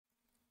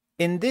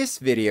In this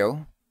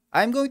video,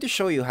 I'm going to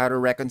show you how to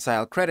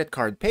reconcile credit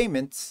card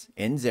payments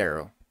in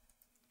Xero.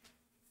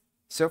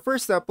 So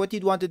first up, what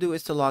you'd want to do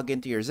is to log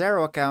into your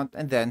Xero account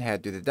and then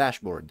head to the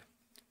dashboard.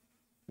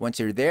 Once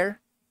you're there,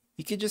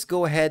 you can just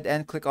go ahead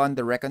and click on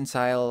the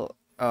Reconcile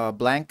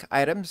blank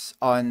items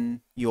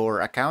on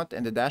your account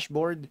in the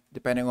dashboard,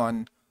 depending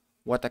on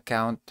what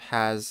account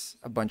has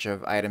a bunch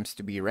of items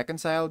to be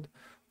reconciled.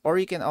 Or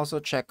you can also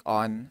check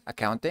on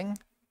Accounting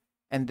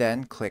and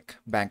then click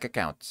Bank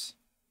Accounts.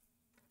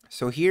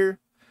 So here,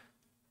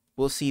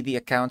 we'll see the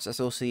accounts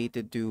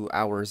associated to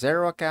our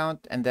Xero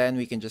account, and then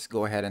we can just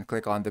go ahead and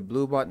click on the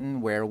blue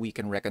button where we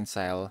can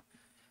reconcile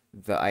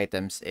the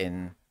items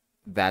in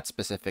that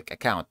specific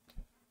account.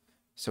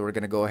 So we're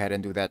going to go ahead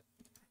and do that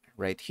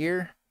right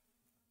here.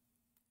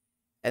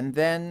 And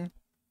then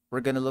we're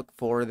going to look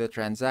for the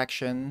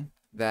transaction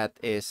that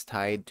is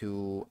tied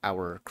to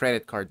our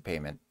credit card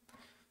payment.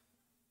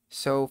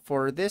 So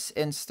for this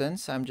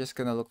instance, I'm just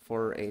going to look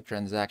for a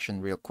transaction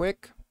real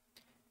quick.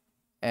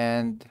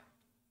 And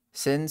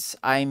since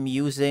I'm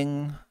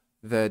using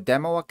the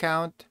demo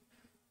account,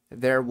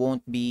 there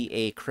won't be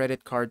a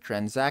credit card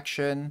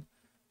transaction,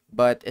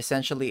 but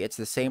essentially it's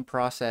the same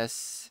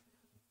process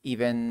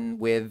even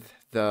with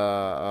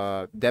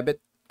the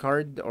debit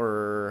card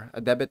or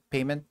a debit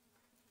payment.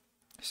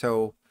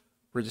 So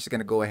we're just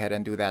going to go ahead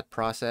and do that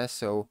process.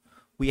 So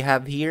we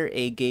have here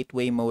a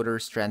Gateway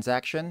Motors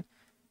transaction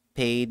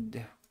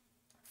paid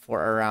for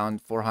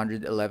around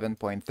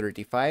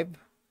 411.35.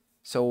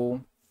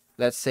 So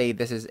let's say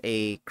this is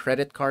a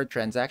credit card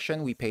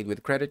transaction. We paid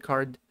with credit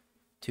card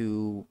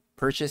to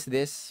purchase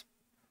this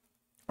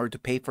or to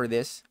pay for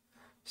this.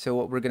 So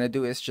what we're going to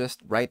do is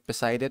just right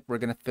beside it, we're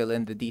going to fill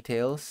in the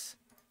details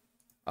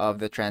of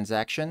the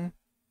transaction.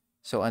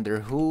 So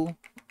under who,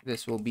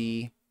 this will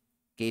be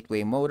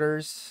Gateway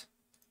Motors.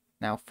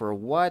 Now for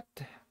what,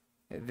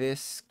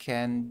 this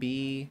can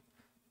be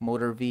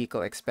motor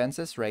vehicle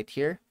expenses right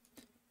here.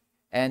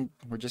 And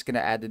we're just going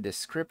to add the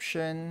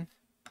description.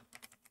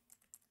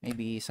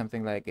 Maybe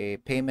something like a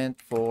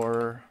payment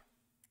for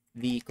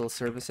vehicle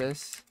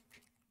services.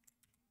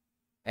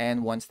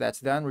 And once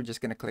that's done, we're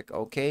just going to click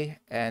OK,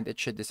 and it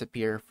should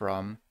disappear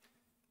from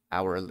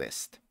our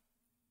list.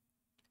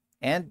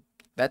 And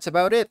that's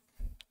about it.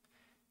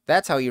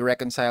 That's how you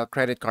reconcile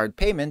credit card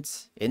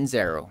payments in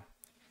Xero.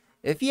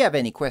 If you have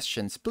any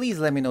questions, please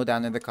let me know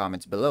down in the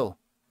comments below,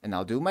 and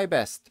I'll do my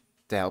best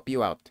to help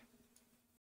you out.